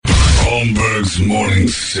Holmberg's Morning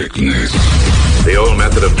Sickness. The old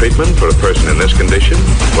method of treatment for a person in this condition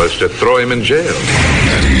was to throw him in jail.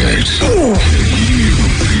 98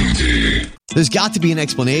 KUPD. There's got to be an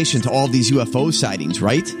explanation to all these UFO sightings,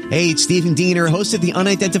 right? Hey, it's Stephen Diener, host of the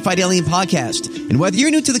Unidentified Alien Podcast. And whether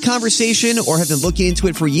you're new to the conversation or have been looking into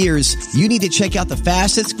it for years, you need to check out the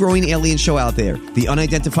fastest growing alien show out there, the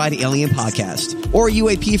Unidentified Alien Podcast, or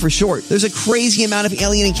UAP for short. There's a crazy amount of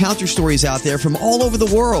alien encounter stories out there from all over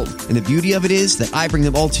the world. And the beauty of it is that I bring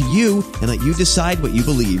them all to you and let you decide what you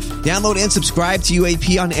believe. Download and subscribe to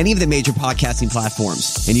UAP on any of the major podcasting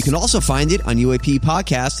platforms. And you can also find it on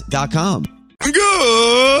UAPpodcast.com.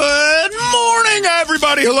 Good morning,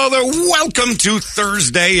 everybody. Hello there. Welcome to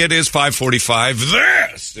Thursday. It is 5:45.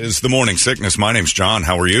 This is the Morning Sickness. My name's John.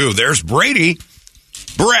 How are you? There's Brady,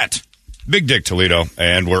 Brett, Big Dick Toledo,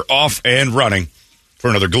 and we're off and running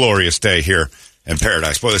for another glorious day here in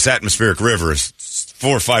paradise. Boy, this atmospheric river is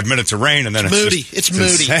 4 or 5 minutes of rain, and then it's moody. It's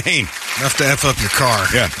moody. Insane. Enough to F up your car.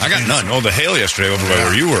 Yeah, I got none. Oh, the hail yesterday over by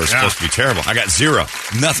where you were was supposed to be terrible. I got zero.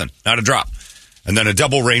 Nothing. Not a drop. And then a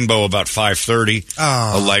double rainbow about 5:30.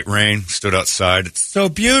 Oh. A light rain. Stood outside. It's so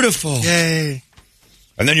beautiful. Yay.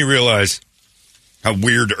 And then you realize how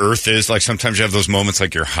weird Earth is. Like sometimes you have those moments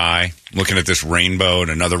like you're high, looking at this rainbow and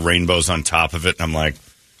another rainbow's on top of it. And I'm like,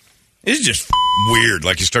 it's just weird.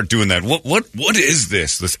 Like you start doing that. What is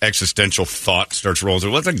this? This existential thought starts rolling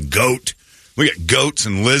through. What's a goat? We got goats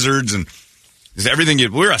and lizards and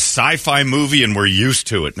everything. We're a sci-fi movie and we're used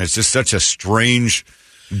to it. And it's just such a strange,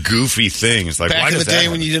 goofy thing. It's like, back why in does the day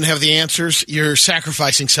when you didn't have the answers, you're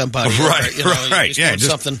sacrificing somebody. Right, you know, right. Yeah, just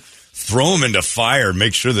something. Throw them into fire.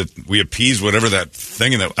 Make sure that we appease whatever that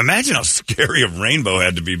thing. Imagine how scary a rainbow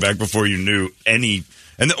had to be back before you knew any.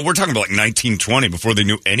 And we're talking about like 1920 before they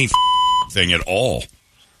knew any thing at all.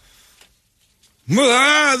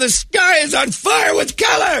 The sky is on fire with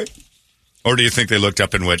color. Or do you think they looked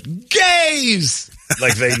up and went, gays?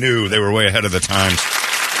 Like they knew they were way ahead of the times.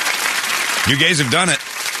 You gays have done it.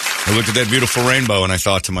 I looked at that beautiful rainbow and I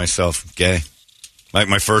thought to myself, gay. Like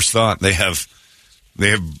my first thought, they have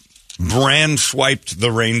brand swiped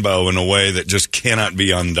the rainbow in a way that just cannot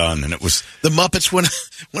be undone. And it was the Muppets went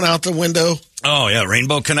out the window. Oh yeah,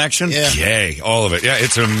 Rainbow Connection. Yeah. Yay, all of it. Yeah,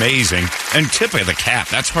 it's amazing. And tip of the cap.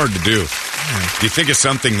 That's hard to do. You think of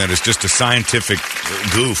something that is just a scientific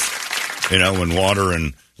goof, when water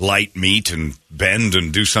and light meet and bend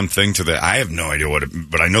and do something to the. I have no idea what it,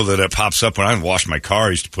 but I know that it pops up when I wash my car.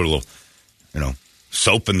 I used to put a little,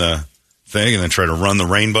 soap in the thing and then try to run the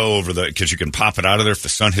rainbow over because you can pop it out of there if the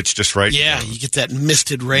sun hits just right. Yeah, you get that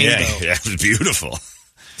misted rainbow. Yeah, it was beautiful.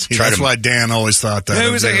 See, that's why Dan always thought that.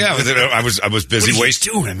 Yeah, I was busy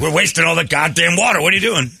wasting. We're wasting all the goddamn water. What are you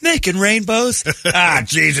doing? Making rainbows.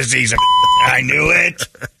 Jesus, I knew it.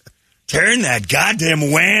 Turn that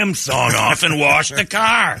goddamn Wham song off and wash the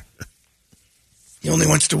car. He only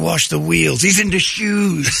wants to wash the wheels. He's into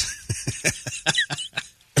shoes.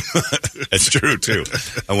 That's true, too.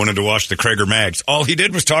 I wanted to wash the Krager mags. All he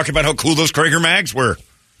did was talk about how cool those Krager mags were.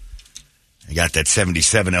 I got that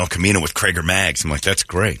 77 El Camino with Krager mags. I'm like, that's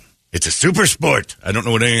great. It's a super sport. I don't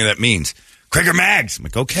know what any of that means. Krager mags. I'm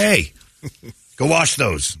like, okay. Go wash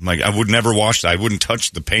those. I'm like, I would never wash that. I wouldn't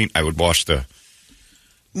touch the paint. I would wash the...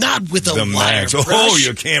 Not with the mags. Oh,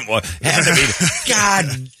 you can't wash. God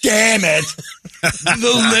damn it.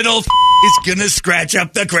 The little is going to scratch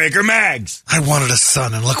up the Krager mags. I wanted a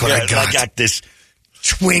son, and look what I got. I got this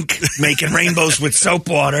twink making rainbows with soap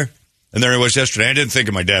water. And there I was yesterday. I didn't think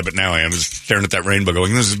of my dad, but now I am. I was staring at that rainbow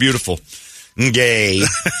going, this is beautiful. Gay.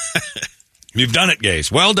 You've done it, gays.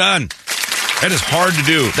 Well done. That is hard to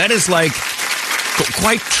do. That is like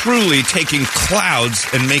quite truly taking clouds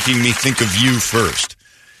and making me think of you first.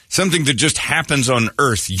 Something that just happens on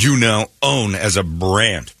Earth you now own as a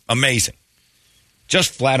brand. Amazing.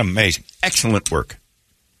 Just flat amazing. Excellent work.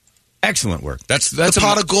 Excellent work. That's the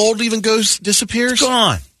pot of gold even disappears? It's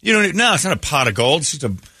gone. You don't. No, it's not a pot of gold. It's just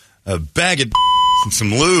a bag of and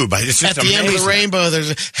some lube. It's just at the end of the rainbow,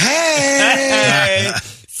 there's a, hey!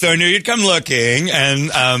 So I knew you'd come looking,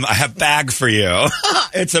 and I have a bag for you.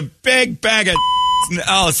 It's a big bag of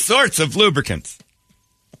all sorts of lubricants.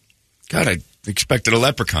 God, I expected a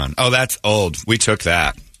leprechaun. Oh, that's old. We took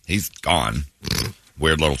that. He's gone.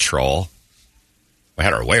 Weird little troll. We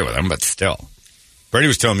had our way with him, but still. Brady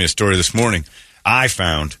was telling me a story this morning I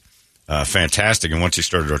found fantastic, and once he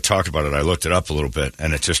started to talk about it, I looked it up a little bit,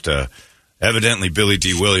 and it just evidently Billy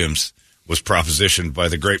D. Williams was propositioned by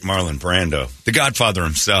the great Marlon Brando, the Godfather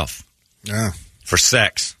himself, for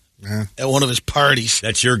sex. Yeah. At one of his parties.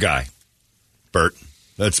 That's your guy, Bert.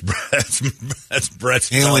 That's Brett's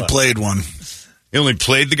He only played one. He only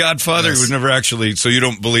played the Godfather? Yes. He was never actually... So you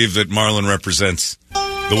don't believe that Marlon represents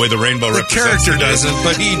the way the rainbow The represents... character doesn't,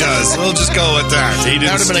 but he does. We'll just go with that. He didn't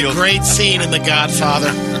That would have been a great scene in The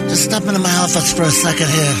Godfather. Just step into my office for a second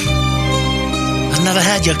here. I've never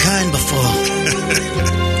had your kind before.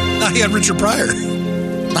 He had Richard Pryor.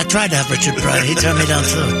 I tried to have Richard Pryor. He turned me down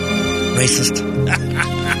too. Racist.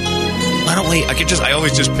 Why don't we... I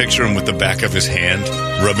always just picture him with the back of his hand,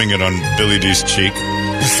 rubbing it on Billy D's cheek.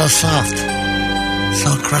 It's so soft. So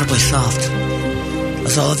incredibly soft.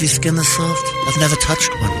 Is all of your skin this soft? I've never touched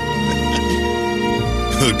one.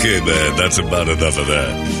 Okay, man, that's about enough of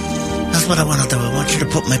that. That's what I want to do. I want you to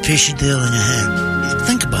put my peachy deal in your hand.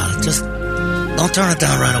 Think about it. Just don't turn it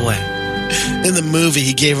down right away. In the movie,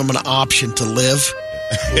 he gave him an option to live,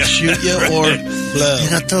 shoot you, or You blow.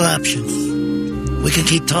 got two options. We can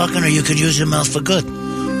keep talking, or you could use your mouth for good.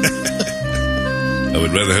 I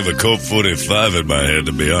would rather have a Colt 45 in my hand,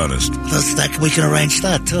 to be honest. We can arrange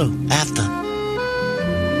that too. After.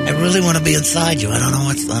 I really want to be inside you. I don't know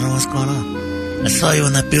what's going on. I saw you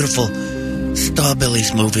in that beautiful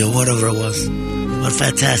Starbillies movie or whatever it was. What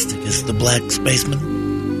fantastic! Is the black spaceman?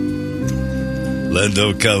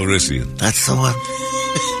 Lando Calrissian. That's the one.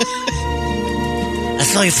 I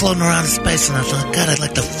saw you floating around in space, and I thought, God, I'd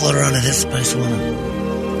like to float around in his space.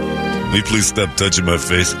 Will you please stop touching my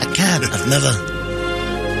face? I can't. I've never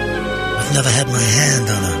had my hand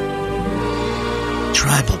on a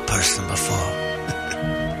tribal person before.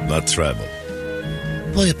 Not tribal.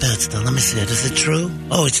 Pull your pants down. Let me see it. Is it true?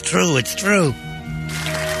 Oh, it's true. It's true.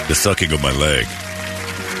 The sucking of my leg.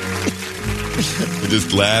 I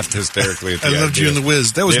just laughed hysterically at the I loved idea. you in The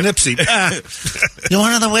Wiz. That was Yep. Nipsey. You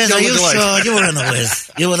were in The Wiz? Go Are with you the wife. sure? You were in The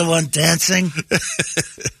Wiz. You were the one dancing?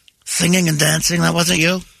 Singing and dancing? That wasn't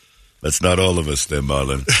you? That's not all of us, then,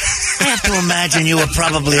 Marlon. I have to imagine you were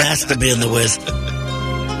probably asked to be in The Wiz.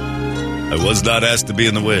 I was not asked to be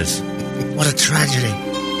in The Wiz. What a tragedy.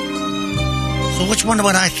 So which one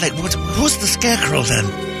would I think? Who's the Scarecrow then?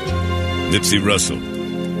 Nipsey Russell.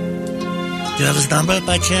 Do you have his number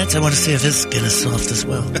by chance? I want to see if his skin is soft as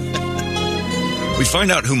well. We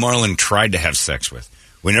find out who Marlon tried to have sex with.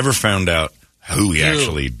 We never found out who he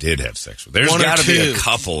actually did have sex with. There's One or got to be a two.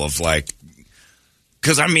 couple of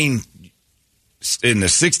because I mean, in the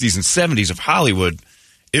 60s and 70s of Hollywood,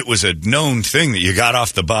 it was a known thing that you got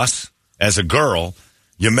off the bus as a girl,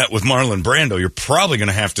 you met with Marlon Brando, you're probably going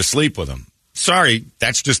to have to sleep with him. Sorry,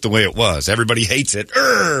 that's just the way it was. Everybody hates it.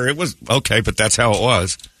 It was okay, but that's how it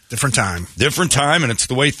was. Different time. Different time, and it's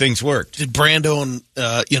the way things worked. Did Brando and,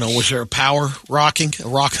 was there a power rocking?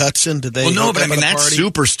 Rock Hudson? Did they? Well, no, hook but I up mean, at a that's party?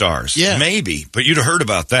 superstars. Yeah. Maybe. But you'd have heard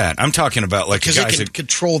about that. I'm talking about like the Because they guys can that,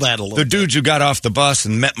 control that a little the bit. dudes who got off the bus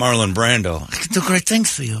and met Marlon Brando. I can do great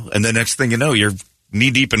things for you. And the next thing you know, you're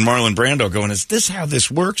knee deep in Marlon Brando going, is this how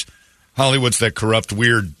this works? Hollywood's that corrupt,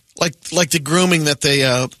 weird. Like the grooming that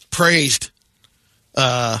they praised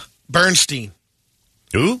Bernstein.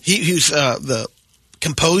 Who? He's the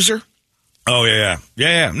composer. Oh,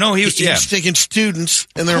 yeah. No, he was, He's taking students,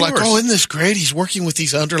 and they're like, course. oh, isn't this great? He's working with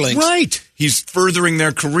these underlings. Right. He's furthering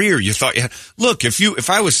their career. You thought, look, if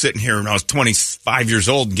I was sitting here and I was 25 years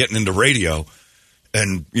old and getting into radio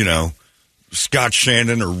and, Scott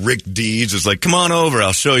Shannon or Rick Deeds is like, come on over,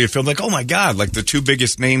 I'll show you a film. Like, oh my God, like the two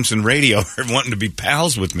biggest names in radio are wanting to be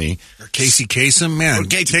pals with me. Or Casey Kasem, man.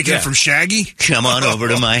 Taking it from Shaggy. Come on over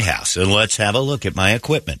to my house and let's have a look at my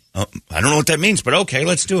equipment. I don't know what that means, but okay,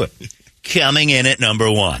 let's do it. Coming in at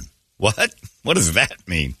number one. What? What does that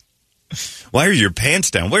mean? Why are your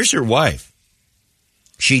pants down? Where's your wife?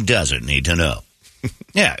 She doesn't need to know.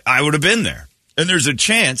 Yeah, I would have been there. And there's a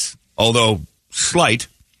chance, although slight,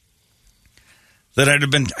 that I'd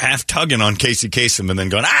have been half tugging on Casey Kasem and then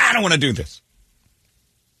going, I don't want to do this.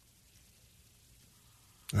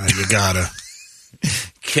 You gotta.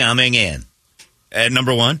 Coming in. At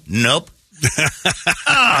number one? Nope.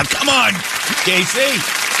 Come on, Casey.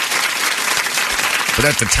 But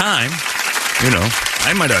at the time,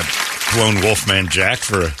 I might have blown Wolfman Jack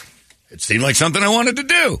it seemed like something I wanted to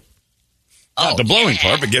do. Not the blowing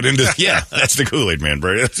part, but get into, that's the Kool-Aid Man,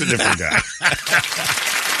 Brady. That's a different guy.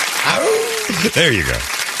 There you go.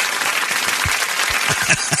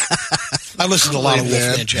 I listened to a lot of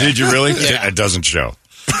Wolfman Jack. Did you really? Yeah. It doesn't show.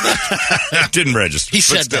 It didn't register. He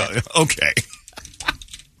said but still, okay.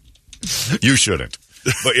 You shouldn't.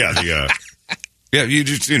 But you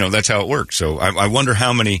just, that's how it works. So I wonder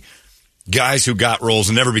how many guys who got roles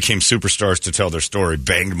and never became superstars to tell their story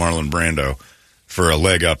banged Marlon Brando for a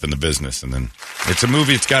leg up in the business. And then it's a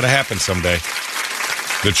movie. It's got to happen someday.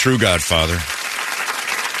 The true Godfather.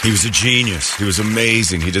 He was a genius. He was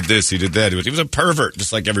amazing. He did this. He did that. He was a pervert,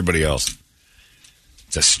 just like everybody else.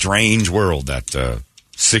 It's a strange world, that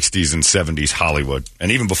 60s and 70s Hollywood.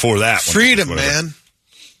 And even before that. Freedom, man.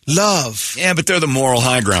 Love. Yeah, but they're the moral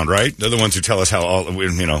high ground, right? They're the ones who tell us how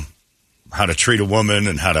to treat a woman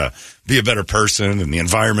and how to be a better person and the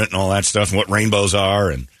environment and all that stuff and what rainbows are,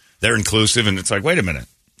 and they're inclusive. And it's like, wait a minute.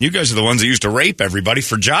 You guys are the ones that used to rape everybody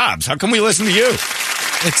for jobs. How come we listen to you?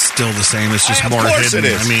 It's still the same. It's just more hidden.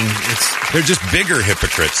 It is. I mean, they're just bigger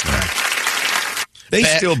hypocrites now. They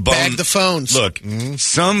still bag the phones. Look,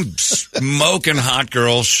 some smoking hot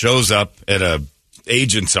girl shows up at a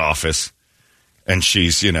agent's office, and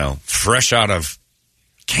she's, fresh out of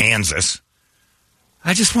Kansas.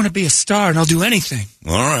 I just want to be a star, and I'll do anything.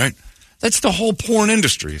 All right. That's the whole porn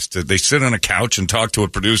industry. They sit on a couch and talk to a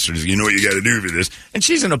producer. You know what you got to do for this. And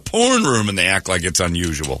she's in a porn room, and they act like it's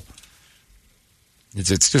unusual. It's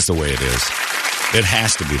just the way it is. It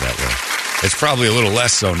has to be that way. It's probably a little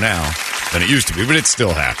less so now than it used to be, but it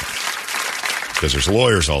still happens. Because there's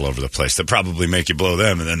lawyers all over the place that probably make you blow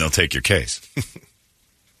them, and then they'll take your case.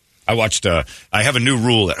 I have a new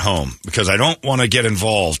rule at home because I don't want to get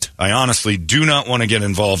involved. I honestly do not want to get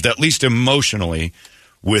involved, at least emotionally,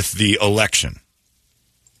 with the election.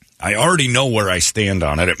 I already know where I stand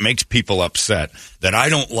on it. It makes people upset that I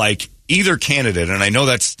don't like either candidate, and I know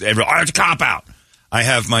that's a cop-out. I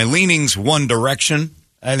have my leanings one direction.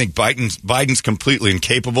 I think Biden's completely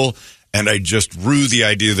incapable, and I just rue the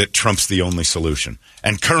idea that Trump's the only solution.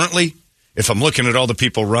 And currently, if I'm looking at all the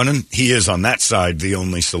people running, he is on that side the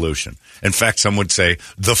only solution. In fact, some would say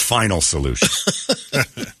the final solution.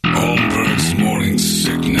 Holmberg's Morning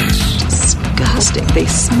Sickness. Disgusting. They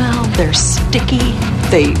smell, they're sticky,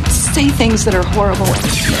 they say things that are horrible. 98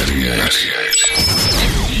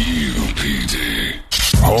 UPD.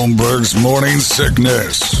 Holmberg's Morning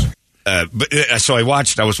Sickness. So I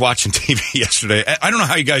was watching TV yesterday. I don't know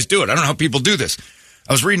how you guys do it. I don't know how people do this.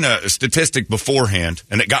 I was reading a statistic beforehand,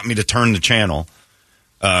 and it got me to turn the channel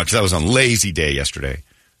because I was on lazy day yesterday.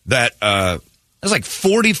 That it was like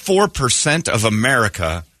 44% of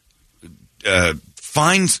America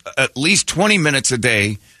finds at least 20 minutes a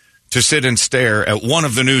day to sit and stare at one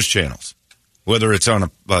of the news channels, whether it's on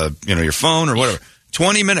your phone or whatever.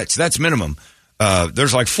 20 minutes, that's minimum.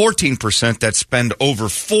 There's like 14% that spend over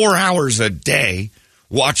 4 hours a day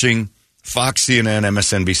watching Fox, CNN,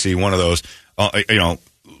 MSNBC, one of those,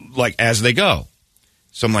 like as they go.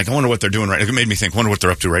 So I'm like, I wonder what they're doing right now. It made me think, wonder what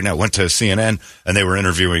they're up to right now. Went to CNN, and they were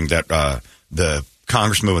interviewing the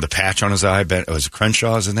congressman with a patch on his eye. It was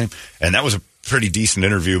Crenshaw, is his name. And that was a pretty decent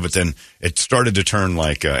interview, but then it started to turn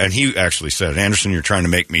like, and he actually said, Anderson, you're trying to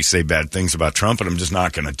make me say bad things about Trump, and I'm just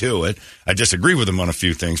not going to do it. I disagree with him on a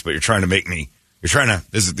few things, but these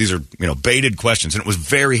are, baited questions. And it was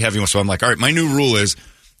very heavy. So I'm like, all right, my new rule is,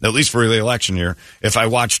 at least for the election year, if I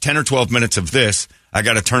watch 10 or 12 minutes of this, I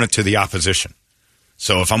got to turn it to the opposition.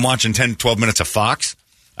 So if I'm watching 10, 12 minutes of Fox,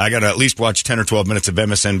 I got to at least watch 10 or 12 minutes of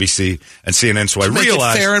MSNBC and CNN. So I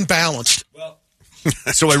realize, fair and balanced. Well,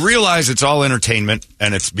 so I realize it's all entertainment,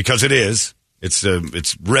 and it's because it is. It's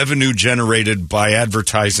revenue generated by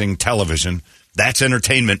advertising television. That's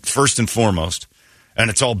entertainment first and foremost, and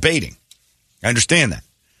it's all baiting. I understand that.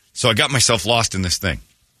 So I got myself lost in this thing.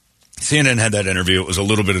 CNN had that interview. It was a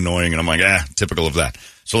little bit annoying, and I'm like, typical of that.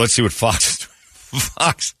 So let's see what Fox is doing.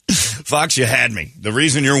 Fox, you had me. The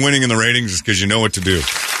reason you're winning in the ratings is because you know what to do.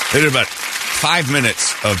 They did about 5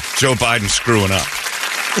 minutes of Joe Biden screwing up.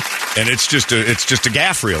 And it's just a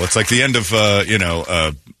gaff reel. It's like the end of,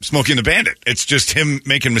 Smokey and the Bandit. It's just him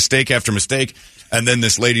making mistake after mistake, and then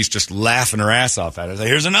this lady's just laughing her ass off at it. Like,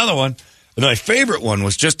 here's another one. And my favorite one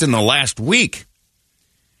was just in the last week.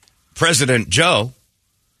 President Joe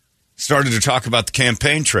started to talk about the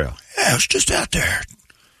campaign trail. Yeah, I was just out there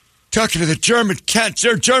talking to the German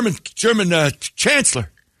chancellor.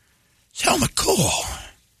 It's Helmut Kohl.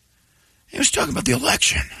 He was talking about the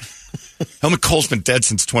election. Helmut Kohl's been dead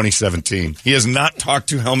since 2017. He has not talked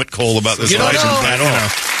to Helmut Kohl about this election at all.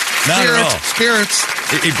 Not at all. Spirits.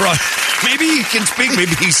 He brought. Maybe he can speak.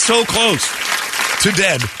 Maybe he's so close to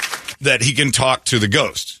dead that he can talk to the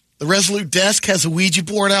ghosts. The Resolute desk has a Ouija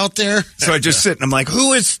board out there. So I just sit and I'm like,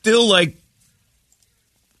 who is still like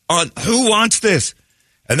on? Who wants this?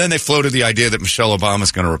 And then they floated the idea that Michelle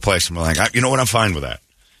Obama's going to replace him. I'm like, you know what? I'm fine with that.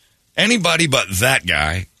 Anybody but that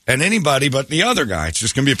guy and anybody but the other guy. It's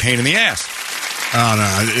just going to be a pain in the ass. Oh,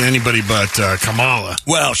 no. Anybody but Kamala.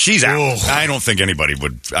 Well, she's out. Oh. I don't think anybody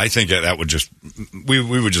would. I think that would just, we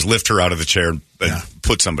would just lift her out of the chair and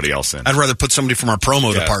put somebody else in. I'd rather put somebody from our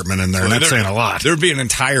promo department in there, and that's saying a lot. There'd be an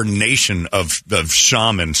entire nation of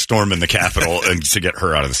shamans storming the Capitol and to get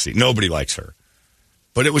her out of the seat. Nobody likes her.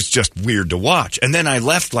 But it was just weird to watch. And then I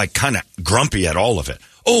left like kind of grumpy at all of it.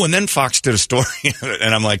 Oh, and then Fox did a story,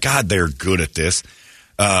 and I'm like, God, they're good at this,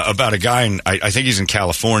 about a guy, I think he's in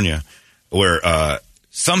California, where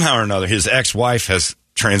somehow or another his ex-wife has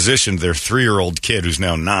transitioned their 3-year-old kid, who's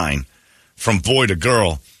now 9, from boy to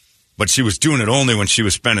girl, but she was doing it only when she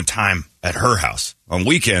was spending time at her house. On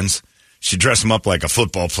weekends, she'd dress him up like a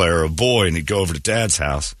football player or a boy, and he'd go over to Dad's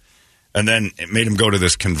house. And then it made him go to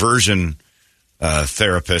this conversion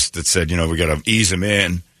therapist that said, we got to ease him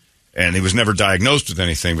in. And he was never diagnosed with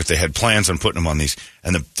anything, but they had plans on putting him on these.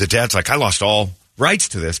 And the dad's like, I lost all rights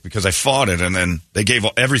to this because I fought it. And then they gave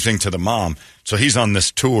everything to the mom. So he's on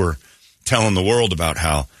this tour telling the world about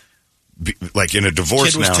how, like in a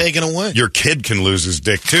divorce kid was now, taken away. Your kid can lose his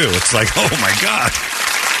dick too. It's like, oh my God.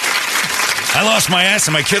 I lost my ass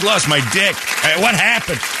and my kid lost my dick. What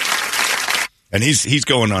happened? And he's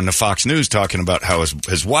going on to Fox News talking about how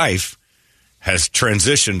his wife has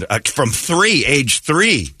transitioned from age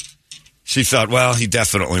 3. She thought, well, he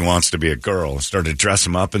definitely wants to be a girl. Started to dress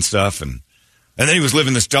him up and stuff. And then he was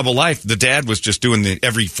living this double life. The dad was just doing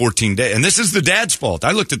every 14 days. And this is the dad's fault.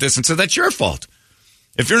 I looked at this and said, that's your fault.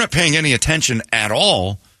 If you're not paying any attention at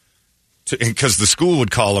all, because the school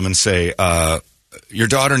would call him and say, your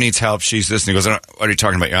daughter needs help. She's this. And he goes, what are you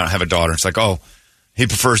talking about? I don't have a daughter. It's like, oh, he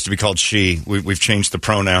prefers to be called she. We've changed the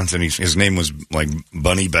pronouns, and his name was like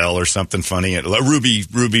Bunny Bell or something funny. Ruby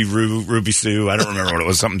Sue. I don't remember what it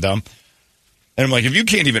was, something dumb. And I'm like,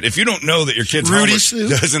 if you don't know that your kid's homework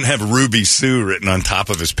doesn't have Ruby Sue written on top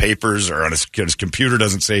of his papers or on his computer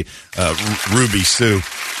doesn't say Ruby Sue,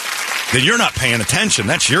 then you're not paying attention.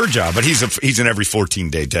 That's your job. But he's an every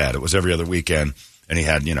 14-day dad. It was every other weekend, and he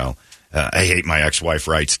had, I hate my ex-wife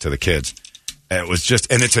rights to the kids. And it was just,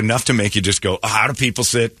 and it's enough to make you just go, how do people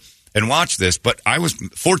sit and watch this? But I was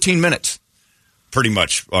 14 minutes, pretty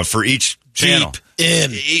much, for each channel.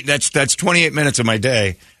 That's 28 minutes of my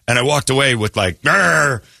day. And I walked away with like,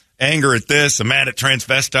 anger at this. I'm mad at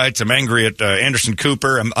transvestites. I'm angry at Anderson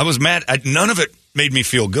Cooper. I was mad. None of it made me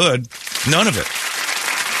feel good. None of it.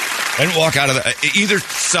 I didn't walk out of either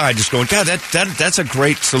side just going, God, that's a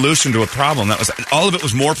great solution to a problem. All of it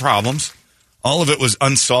was more problems. All of it was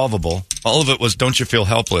unsolvable. All of it was, don't you feel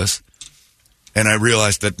helpless? And I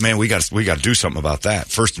realized that, man, we got to do something about that.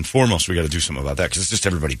 First and foremost, we got to do something about that because it's just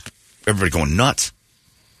everybody going nuts.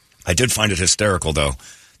 I did find it hysterical, though,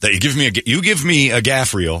 that you give me a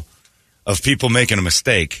gaff reel of people making a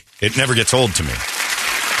mistake. It never gets old to me.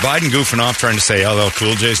 Biden goofing off trying to say LL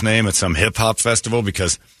Cool J's name at some hip-hop festival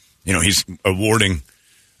because, he's awarding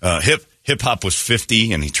hip-hop was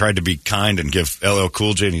 50, and he tried to be kind and give LL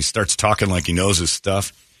Cool J, and he starts talking like he knows his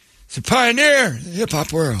stuff. He's a pioneer in the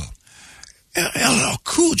hip-hop world. LL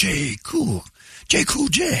Cool J, Cool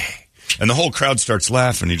J. And the whole crowd starts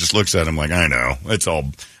laughing. He just looks at him like, I know.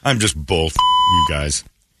 I'm just both you guys.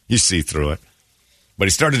 You see through it. But he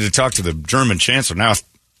started to talk to the German chancellor. Now, if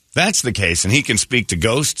that's the case, and he can speak to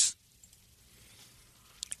ghosts,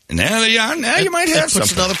 now you might have something.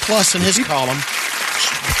 Puts another plus in his column.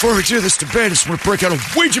 Before we do this debate, I just want to break out a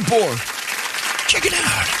Ouija board. Check it out.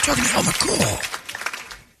 I'm talking to Helmut Kohl.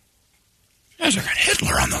 Guys, I got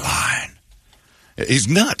Hitler on the line. He's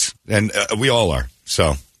nuts, and we all are.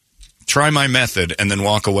 So try my method and then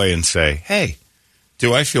walk away and say, hey,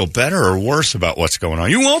 do I feel better or worse about what's going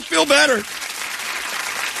on? You won't feel better.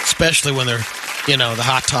 Especially when they're, the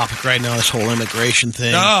hot topic right now, this whole immigration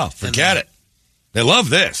thing. Oh, forget it. They love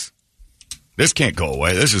this. This can't go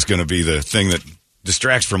away. This is going to be the thing that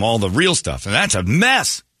distracts from all the real stuff, and that's a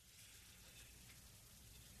mess.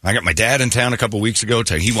 I got my dad in town a couple weeks ago.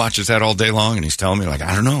 He watches that all day long, and he's telling me, like,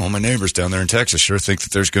 I don't know, all my neighbors down there in Texas sure think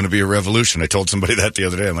that there's going to be a revolution. I told somebody that the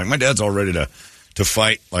other day. I'm like, my dad's all ready to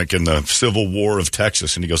fight, like, in the Civil War of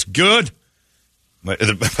Texas. And he goes, good. My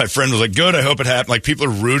friend was like, good, I hope it happens. Like, people are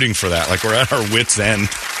rooting for that. Like, we're at our wits' end.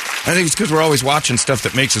 I think it's because we're always watching stuff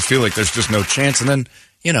that makes us feel like there's just no chance. And then,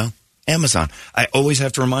 Amazon. I always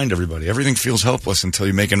have to remind everybody, everything feels hopeless until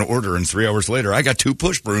you make an order, and 3 hours later, I got 2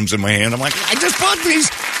 push brooms in my hand. I'm like, I just bought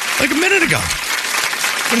these like a minute ago.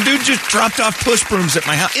 Some dude just dropped off push brooms at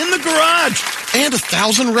my house in the garage. And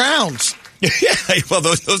 1,000 rounds. Yeah, well,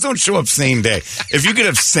 those don't show up same day. If you could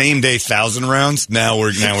have same day 1,000 rounds, now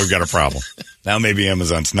we've got a problem. Now maybe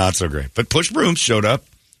Amazon's not so great. But push brooms showed up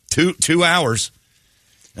 2 hours.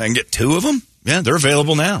 I can get 2 of them. Yeah, they're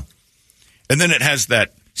available now. And then it has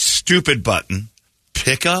that stupid button,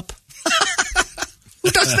 pick up. Who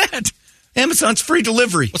does that? Amazon's free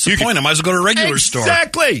delivery. What's the point? I might as well go to a regular store.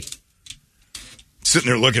 Exactly. Sitting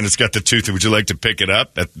there looking, it's got the tooth. Would you like to pick it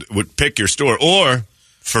up? Would pick your store. Or,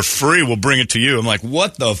 for free, we'll bring it to you. I'm like,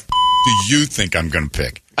 what the do you think I'm going to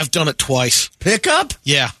pick? I've done it twice. Pick up?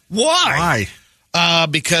 Yeah. Why?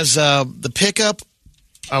 Because the pickup,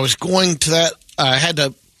 I was going to that. I had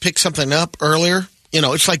to pick something up earlier.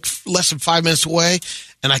 It's like less than 5 minutes away,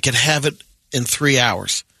 and I could have it in 3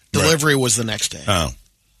 hours. Delivery was the next day. Oh.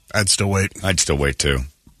 I'd still wait. I'd still wait, too.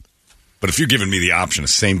 But if you're giving me the option of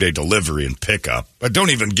same-day delivery and pickup, but don't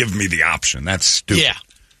even give me the option. That's stupid. Yeah.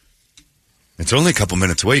 It's only a couple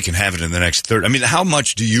minutes away. You can have it in the next 30. I mean, how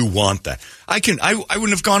much do you want that? I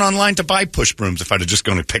wouldn't have gone online to buy push brooms if I'd have just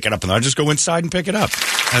gone to pick it up, and I'd just go inside and pick it up.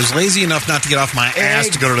 I was lazy enough not to get off my ass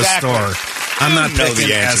to go to the store. I'm not picking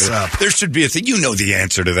the answer up. There should be a thing. You know the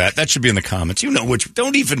answer to that. That should be in the comments. You know which.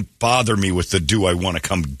 Don't even bother me with the do I want to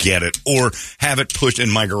come get it or have it pushed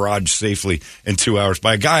in my garage safely in 2 hours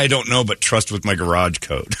by a guy I don't know but trust with my garage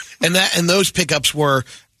code. And those pickups were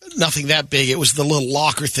nothing that big. It was the little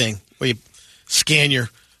locker thing where you scan your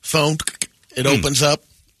phone, it opens up.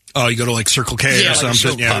 Oh, you go to like Circle K or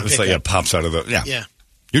something. It pops out of the yeah.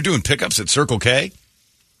 You're doing pickups at Circle K?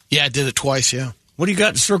 Yeah, I did it twice. Yeah. What do you got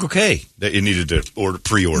at Circle K that you needed to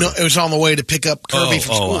pre-order? No, it was on the way to pick up Kirby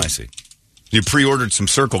from school. Oh, I see. You pre-ordered some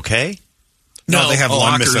Circle K? No, they have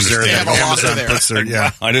lockers there. They have a locker there.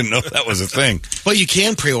 Wow, I didn't know that was a thing. But you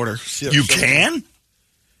can pre-order. You can?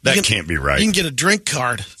 That can't be right. You can get a drink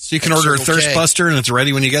card. So you can order a Thirst Buster and it's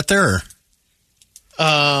ready when you get there? Or?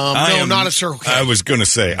 No, not a Circle K. I was going to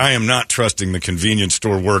say, I am not trusting the convenience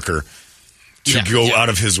store worker to go out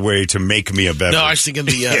of his way to make me a beverage. No, I was thinking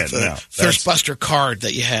the Thirst Buster card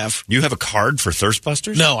that you have. You have a card for Thirst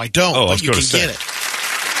Busters? No, I don't. Oh, but you can get it.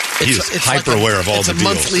 He's hyper aware of all the deals. It's a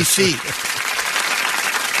monthly fee.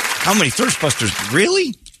 How many Thirst Busters?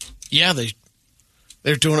 Really? Yeah,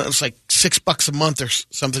 they're doing it. It's like $6 a month or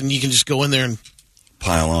something. You can just go in there and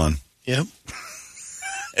pile on. Yep.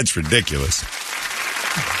 It's ridiculous.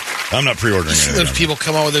 I'm not pre-ordering anything. Those people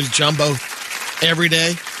come out with those jumbo every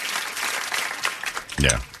day.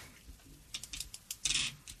 Yeah.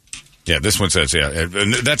 Yeah, this one says,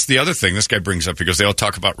 and that's the other thing this guy brings up because they all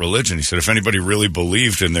talk about religion. He said if anybody really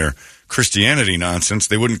believed in their Christianity nonsense,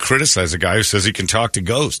 they wouldn't criticize a guy who says he can talk to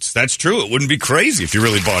ghosts. That's true. It wouldn't be crazy if you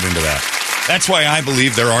really bought into that. That's why I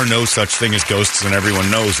believe there are no such thing as ghosts and everyone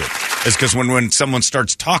knows it. It's because when someone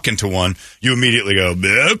starts talking to one, you immediately go,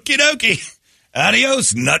 okie dokie,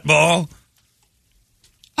 adios, nutball.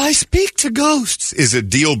 I speak to ghosts is a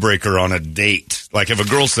deal breaker on a date. Like if a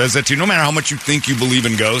girl says that to you, no matter how much you think you believe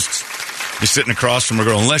in ghosts, you're sitting across from a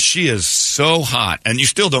girl, unless she is so hot and you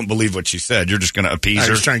still don't believe what she said, you're just going to appease her.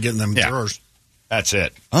 I'm just trying to get in them drawers. That's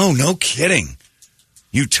it. Oh, no kidding.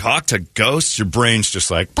 You talk to ghosts, your brain's just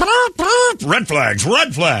like, red flags,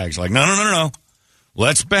 red flags. Like, no.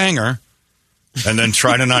 Let's bang her. And then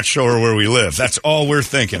try to not show her where we live. That's all we're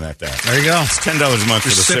thinking at that. There you go. It's $10 a month for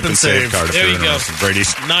the Sip and Save card. There you go.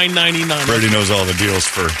 Brady's $9.99. Brady knows all the deals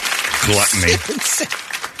for gluttony.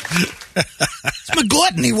 It's my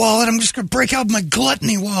gluttony wallet. I'm just going to break out my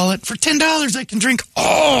gluttony wallet. For $10, I can drink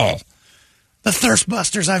all the Thirst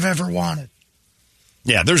Busters I've ever wanted.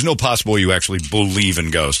 Yeah, there's no possible way you actually believe in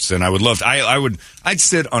ghosts. And I would love to. I'd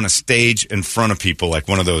sit on a stage in front of people like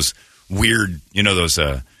one of those weird, those...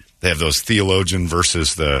 They have those theologian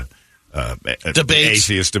versus the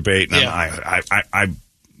atheist debate. And yeah. I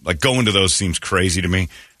like going to those seems crazy to me.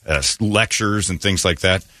 Lectures and things like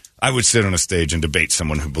that. I would sit on a stage and debate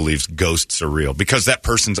someone who believes ghosts are real because that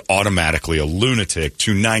person's automatically a lunatic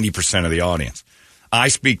to 90% of the audience. I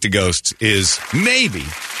speak to ghosts is maybe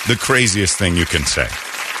the craziest thing you can say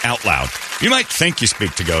out loud. You might think you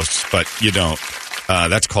speak to ghosts, but you don't.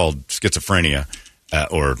 That's called schizophrenia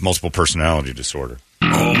or multiple personality disorder.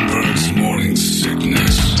 Holmberg's Morning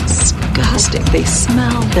Sickness. Disgusting. They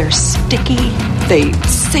smell. They're sticky. They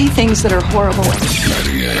say things that are horrible. 98.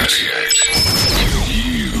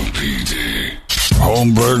 UPD.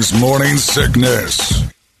 Holmberg's Morning Sickness.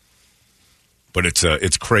 But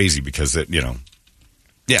it's crazy because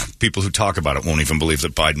people who talk about it won't even believe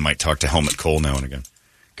that Biden might talk to Helmut Kohl now and again.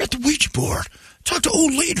 Got the Ouija board. Talk to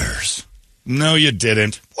old leaders. No, you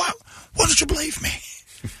didn't. Why don't you believe me?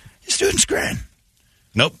 Your student's grand.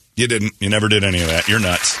 Nope, you didn't. You never did any of that. You're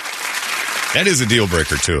nuts. That is a deal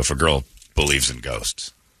breaker, too, if a girl believes in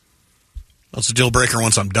ghosts. Well, it's a deal breaker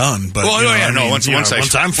once I'm done. But once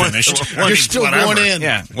I'm finished. You're still going in.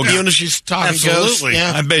 Yeah. Well, even if she's talking ghosts.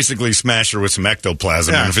 Yeah. I basically smash her with some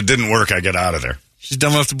ectoplasm, and if it didn't work, I get out of there. She's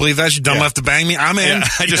dumb enough to believe that. She's dumb enough to bang me. I'm in.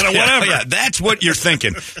 Whatever. Yeah, that's what you're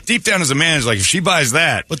thinking. Deep down as a man, is like, if she buys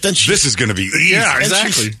that, but then this is going to be easy. Yeah,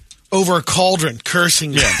 exactly. Over a cauldron,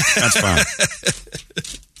 cursing. Yeah, that's fine.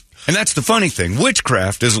 And that's the funny thing.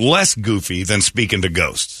 Witchcraft is less goofy than speaking to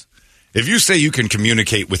ghosts. If you say you can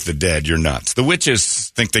communicate with the dead, you're nuts. The witches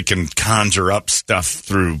think they can conjure up stuff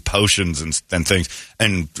through potions and things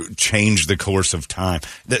and change the course of time.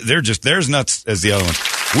 They're as nuts as the other ones.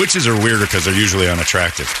 Witches are weirder because they're usually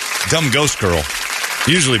unattractive. Dumb ghost girl,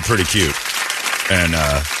 usually pretty cute. And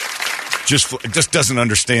just doesn't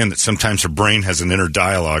understand that sometimes her brain has an inner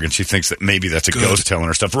dialogue and she thinks that maybe that's a ghost telling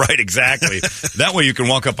her stuff. Right, exactly. That way you can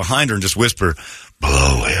walk up behind her and just whisper,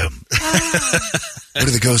 blow him. What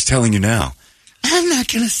are the ghosts telling you now? I'm not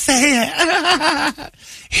going to say it.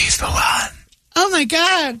 He's the one. Oh, my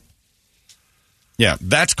God. Yeah,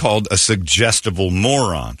 that's called a suggestible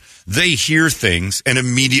moron. They hear things and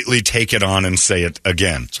immediately take it on and say it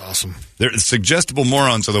again. It's awesome. Suggestible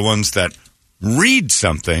morons are the ones that read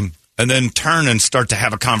something and then turn and start to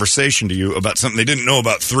have a conversation to you about something they didn't know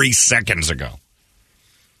about 3 seconds ago.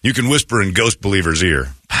 You can whisper in ghost believers'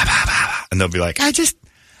 ear, and they'll be like,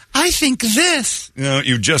 I think this. You know,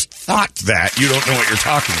 you just thought that. You don't know what you're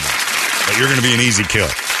talking about. But you're going to be an easy kill.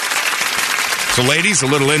 So, ladies, a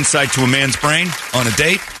little insight to a man's brain on a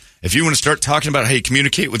date. If you want to start talking about how you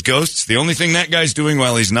communicate with ghosts, the only thing that guy's doing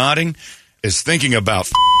while he's nodding is thinking about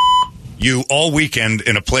you all weekend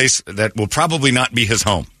in a place that will probably not be his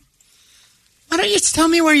home. Why don't you just tell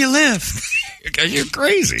me where you live? You're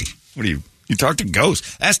crazy. What do you talk to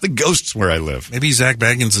ghosts? Ask the ghosts where I live. Maybe Zach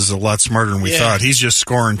Baggins is a lot smarter than we thought. He's just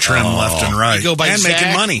scoring trim left and right. You go by and Zach?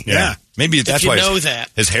 making money. Yeah. Maybe that's why that.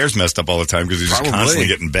 his hair's messed up all the time because he's just constantly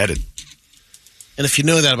getting bedded. And if you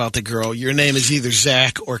know that about the girl, your name is either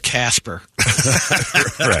Zach or Casper.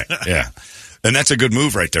 Right, yeah. And that's a good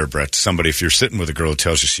move right there, Brett. Somebody, if you're sitting with a girl who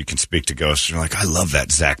tells you she can speak to ghosts, you're like, I love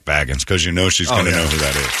that Zach Baggins, because you know she's going to know who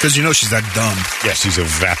that is. Because you know she's that dumb. Yeah, she's a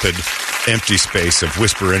vapid, empty space of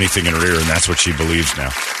whisper anything in her ear, and that's what she believes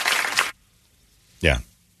now. Yeah.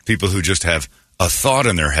 People who just have a thought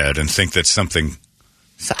in their head and think that something...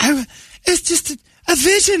 It's just a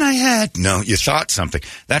vision I had. No, you thought something.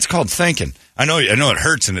 That's called thinking. I know it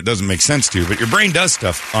hurts and it doesn't make sense to you, but your brain does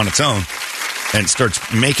stuff on its own and it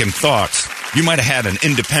starts making thoughts. You might have had an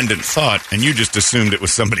independent thought and you just assumed it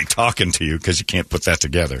was somebody talking to you because you can't put that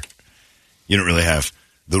together. You don't really have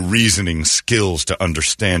the reasoning skills to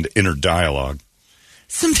understand inner dialogue.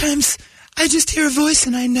 Sometimes I just hear a voice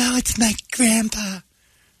and I know it's my grandpa.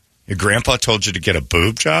 Your grandpa told you to get a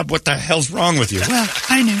boob job? What the hell's wrong with you? Well,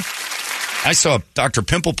 I knew. I saw Dr.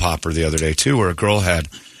 Pimple Popper the other day, too, where a girl had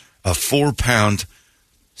a 4-pound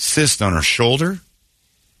cyst on her shoulder.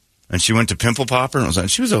 And she went to Pimple Popper, and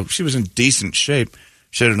she was in decent shape.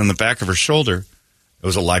 She had it on the back of her shoulder. It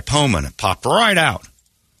was a lipoma, and it popped right out.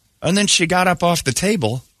 And then she got up off the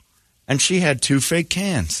table, and she had 2 fake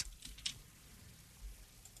cans.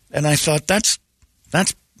 And I thought, that's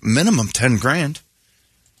minimum $10,000.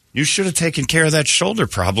 You should have taken care of that shoulder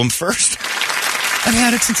problem first. I've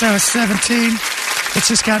had it since I was 17. It's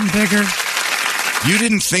just gotten bigger. You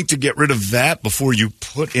didn't think to get rid of that before you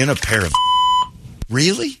put in a pair of...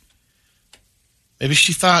 Really? Maybe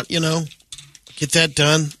she thought, get that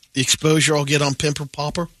done. The exposure I'll get on Pimple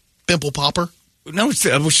Popper. No,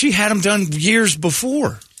 she had them done years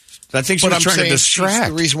before. I think she was trying to distract.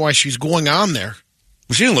 The reason why she's going on there.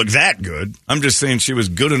 Well, she didn't look that good. I'm just saying she was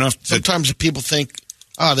good enough to... Sometimes people think,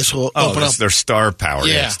 this will open up. Their star power.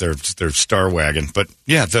 Yeah. Yes, their star wagon. But,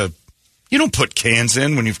 yeah, you don't put cans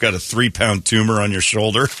in when you've got a 3-pound tumor on your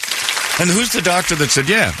shoulder. And who's the doctor that said,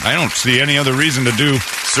 I don't see any other reason to do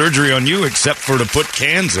surgery on you except for to put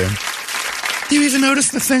cans in? Do you even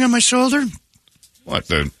notice the thing on my shoulder? What,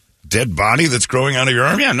 the dead body that's growing out of your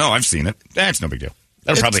arm? Yeah, no, I've seen it. That's no big deal.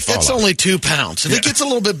 That'll probably fall off. It's only 2 pounds. If it gets a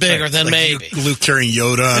little bit bigger, then maybe. Luke carrying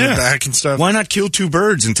Yoda on the back and stuff. Why not kill 2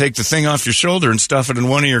 birds and take the thing off your shoulder and stuff it in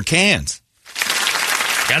one of your cans?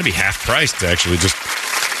 Got to be half price to actually just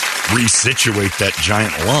resituate that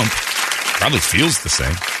giant lump. Probably feels the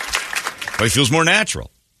same. Probably feels more natural.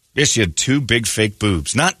 Yes, you had 2 big fake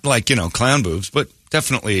boobs. Not like, clown boobs, but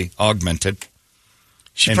definitely augmented.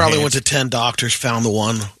 She probably went to 10 doctors, found the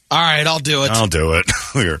one. All right, I'll do it. I'll do it.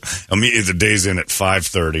 I'll meet you the day's in at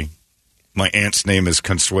 5:30. My aunt's name is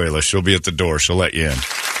Consuela. She'll be at the door. She'll let you in.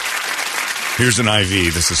 Here's an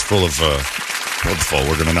IV. This is full of propofol.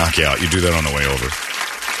 We're going to knock you out. You do that on the way over.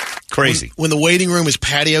 Crazy. When the waiting room is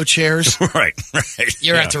patio chairs. Right.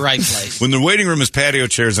 You're at the right place. When the waiting room is patio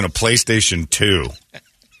chairs and a PlayStation 2,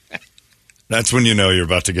 that's when you know you're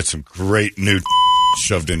about to get some great new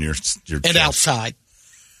shoved in your and chest. Outside.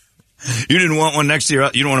 You didn't want one next to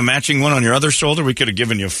you don't want a matching one on your other shoulder? We could have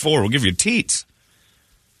given you 4. We'll give you teats.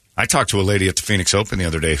 I talked to a lady at the Phoenix Open the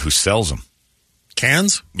other day who sells them.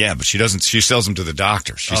 Cans? Yeah, but she doesn't. She sells them to the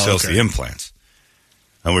doctor. She sells the implants.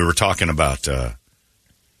 And we were talking about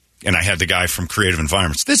And I had the guy from Creative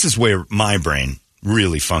Environments. This is where my brain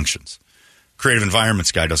really functions. Creative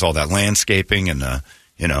Environments guy does all that landscaping and,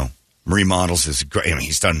 remodels his,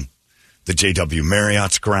 he's done the JW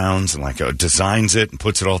Marriott's grounds and designs it and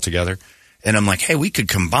puts it all together. And I'm like, hey, we could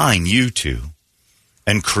combine you two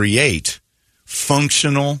and create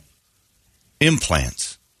functional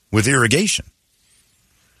implants with irrigation.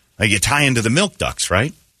 Like you tie into the milk ducts,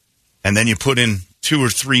 right? And then you put in 2 or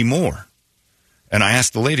 3 more. And I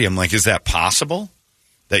asked the lady, I'm like, is that possible?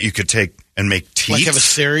 That you could take and make teats? Like have a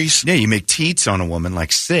series? Yeah, you make teats on a woman,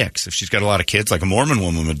 like 6. If she's got a lot of kids, like a Mormon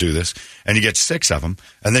woman would do this. And you get 6 of them.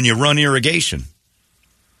 And then you run irrigation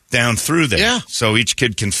down through there. Yeah. So each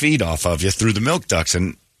kid can feed off of you through the milk ducts.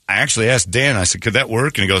 And I actually asked Dan, I said, could that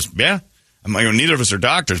work? And he goes, yeah. I'm like, well, neither of us are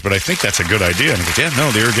doctors, but I think that's a good idea. And he goes, yeah, no,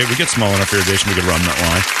 we get small enough irrigation, we could run that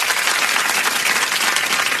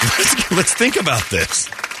line. Let's think about this.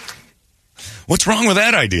 What's wrong with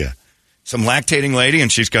that idea? Some lactating lady,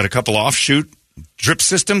 and she's got a couple offshoot drip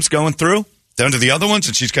systems going through down to the other ones,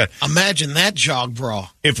 and she's got... Imagine that jog bra.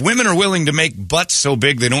 If women are willing to make butts so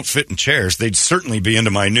big they don't fit in chairs, they'd certainly be into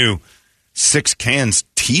my new 6 cans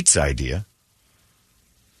teats idea.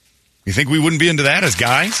 You think we wouldn't be into that as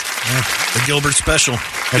guys? Yeah, the Gilbert special.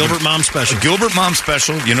 Gilbert mom special. Gilbert mom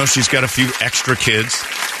special. You know, she's got a few extra kids.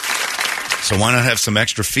 So why not have some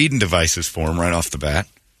extra feeding devices for them right off the bat?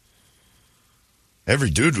 Every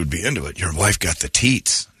dude would be into it. Your wife got the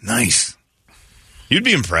teats. Nice. You'd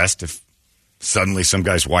be impressed if suddenly some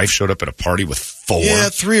guy's wife showed up at a party with 4. Yeah,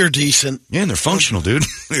 3 are decent. Yeah, and they're functional, dude.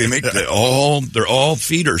 They're all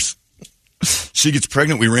feeders. She gets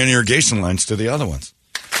pregnant, we ran irrigation lines to the other ones.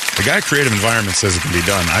 The guy at Creative Environment says it can be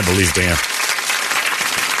done. I believe Dan.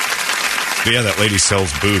 But yeah, that lady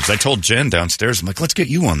sells boobs. I told Jen downstairs, I'm like, let's get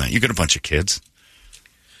you on that. You got a bunch of kids.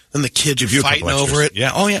 And the kids are fighting over it.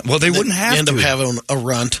 Yeah. Oh, yeah. Well, they wouldn't have to. End up having a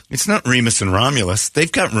runt. It's not Remus and Romulus.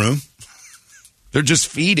 They've got room. They're just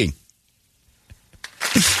feeding.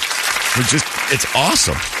 It's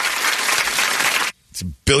awesome. It's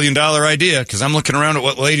 $1 billion idea because I'm looking around at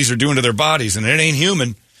what ladies are doing to their bodies, and it ain't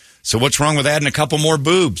human. So what's wrong with adding a couple more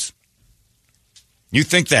boobs? You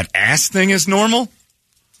think that ass thing is normal?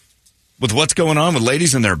 With what's going on with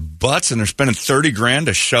ladies and their butts, and they're spending $30,000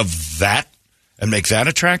 to shove that and make that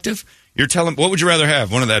attractive? You're telling, what would you rather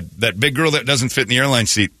have? One of that big girl that doesn't fit in the airline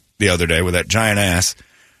seat the other day with that giant ass.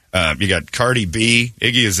 You got Cardi B,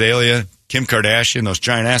 Iggy Azalea, Kim Kardashian, those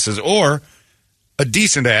giant asses, or a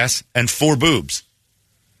decent ass and 4 boobs.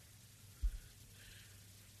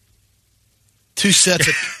 2 sets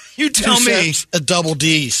of... You tell me. A double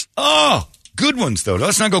D's. Oh, good ones, though.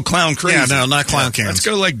 Let's not go clown crazy. Yeah, no, not clown cans. Let's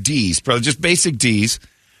go like D's, probably just basic D's.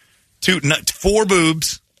 4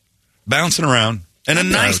 boobs bouncing around. And a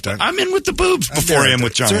nice... I'm in with the boobs before I am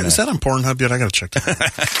with John. Is that on Pornhub yet? I got to check that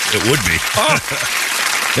out. It would be. Oh,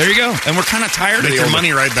 there you go. And we're kind of tired of your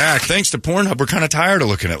money right back. Thanks to Pornhub, we're kind of tired of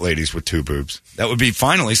looking at ladies with 2 boobs. That would be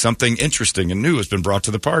finally something interesting and new has been brought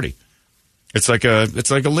to the party. It's like a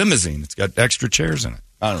limousine. It's got extra chairs in it.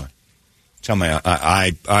 I don't know. Tell me,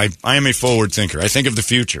 I am a forward thinker. I think of the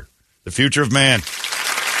future of man.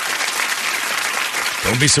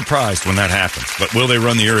 Don't be surprised when that happens. But will they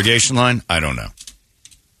run the irrigation line? I don't know.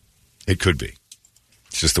 It could be.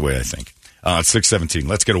 It's just the way I think. It's 6:17.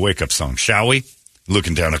 Let's get a wake-up song, shall we?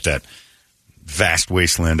 Looking down at that vast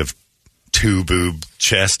wasteland of 2 boob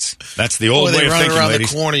chests. That's the old way of thinking, around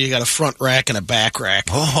ladies. The corner, you got a front rack and a back rack.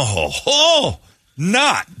 Oh,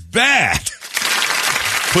 not bad.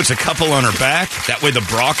 Puts a couple on her back. That way the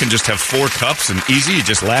bra can just have 4 cups and easy. You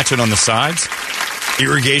just latch it on the sides.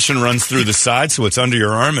 Irrigation runs through the sides so it's under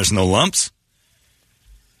your arm. There's no lumps.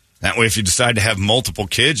 That way if you decide to have multiple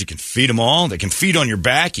kids, you can feed them all. They can feed on your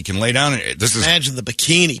back. You can lay down. Imagine the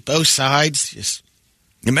bikini, both sides. Just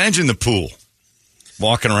imagine the pool.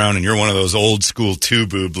 Walking around and you're one of those old school 2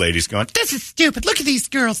 boob ladies going, this is stupid. Look at these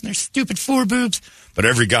girls and their stupid 4 boobs. But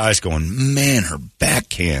every guy's going, man, her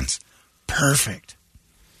backhand's perfect.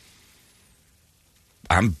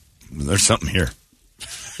 There's something here.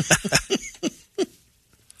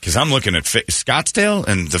 Because I'm looking at Scottsdale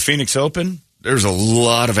and the Phoenix Open. There's a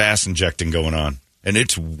lot of ass injecting going on. And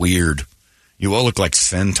it's weird. You all look like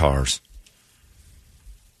centaurs.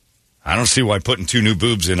 I don't see why putting 2 new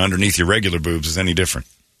boobs in underneath your regular boobs is any different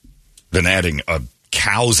than adding a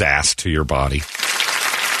cow's ass to your body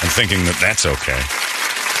and thinking that that's okay.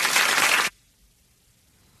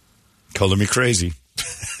 Color me crazy.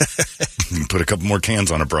 Put a couple more cans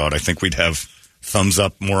on a broad. I think we'd have thumbs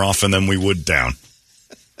up more often than we would down.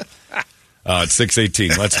 It's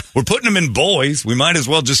 6:18. We're putting them in boys. We might as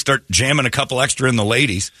well just start jamming a couple extra in the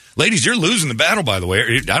ladies. Ladies, you're losing the battle, by the way.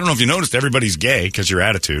 I don't know if you noticed, everybody's gay because your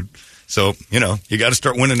attitude. So, you got to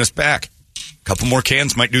start winning us back. A couple more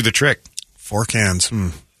cans might do the trick. 4 cans.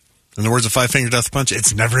 In the words of Five Finger Death Punch,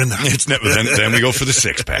 it's never enough. It's never. Then we go for the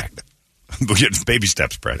 6-pack. We'll get baby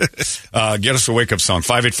steps, Brett. Get us a wake-up song,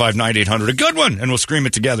 585-9800. A good one, and we'll scream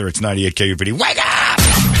it together. It's 98 KUPD. Wake up!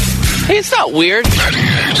 Hey, it's not weird.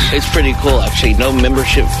 It's pretty cool, actually. No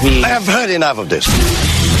membership fee. I have heard enough of this.